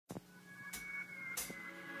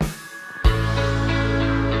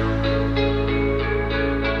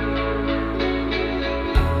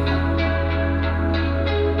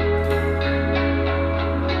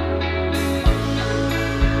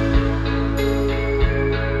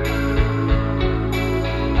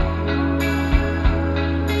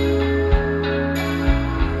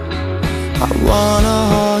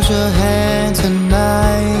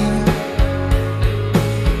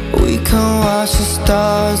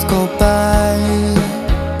stars go by.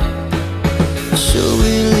 Should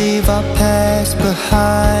we leave our past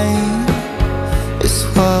behind? It's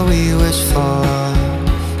what we wish for,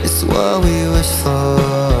 it's what we wish for.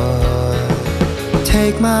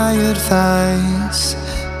 Take my advice,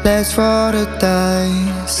 let's roll the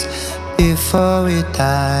dice before we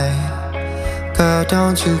die. Girl,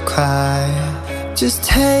 don't you cry, just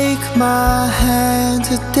take my hand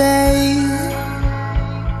today.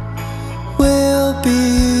 We'll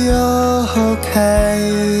be okay,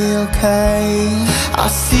 okay.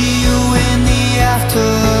 I'll see you in the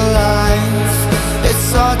afterlife. It's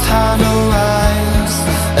our time to rise.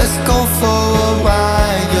 Let's go for a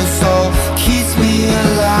ride. Your soul keeps me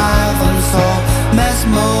alive. I'm so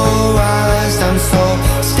mesmerized, I'm so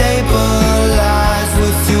stabilized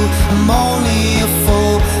with you. I'm only a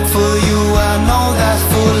fool for you. I know that's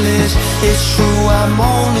foolish, it's true. I'm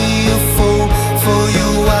only a fool for you.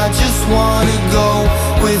 I just wanna go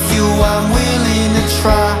with you. I'm willing to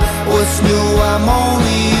try what's new. I'm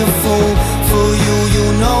only a fool for you. You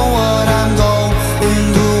know what I'm going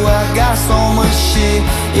through. I got so much shit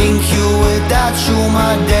in queue. Without you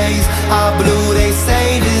my days are blue. They say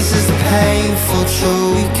this is painful, true.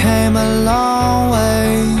 We came a long way,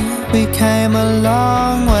 we came a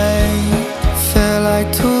long way. Feel like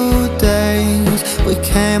 2 days, we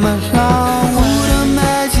came a long way. Who'd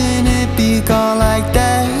imagine it'd be gone like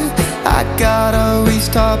that? I gotta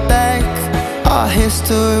restart back. Our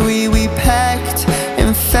history we packed.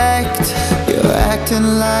 In fact, you're acting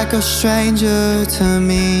like a stranger to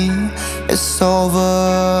me. It's over,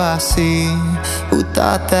 I see. Who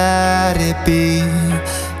thought that it'd be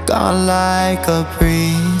gone like a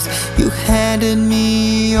breeze? You handed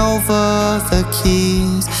me over the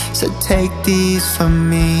keys, so take these from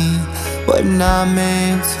me, what not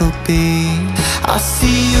meant to be. I'll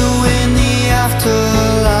see you in the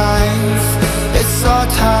afterlife. It's our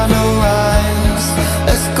time to rise.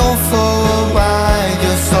 Let's go for a ride.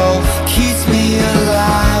 Your soul keeps me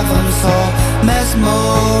alive. I'm so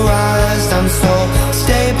mesmerized, I'm so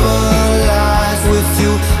stabilized with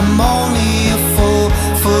you. I'm only a fool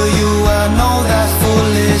for you. I know that's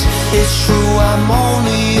foolish, it's true. I'm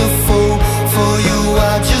only a fool for you.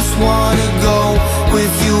 I just wanna go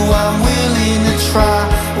with you. I'm willing to try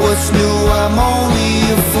what's new. I'm only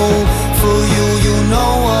a fool for you. You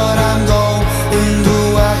know what I'm going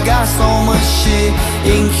through. I got so much shit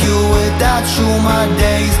in queue. Without you my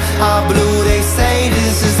days are blue. They say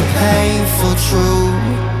this is painful, true.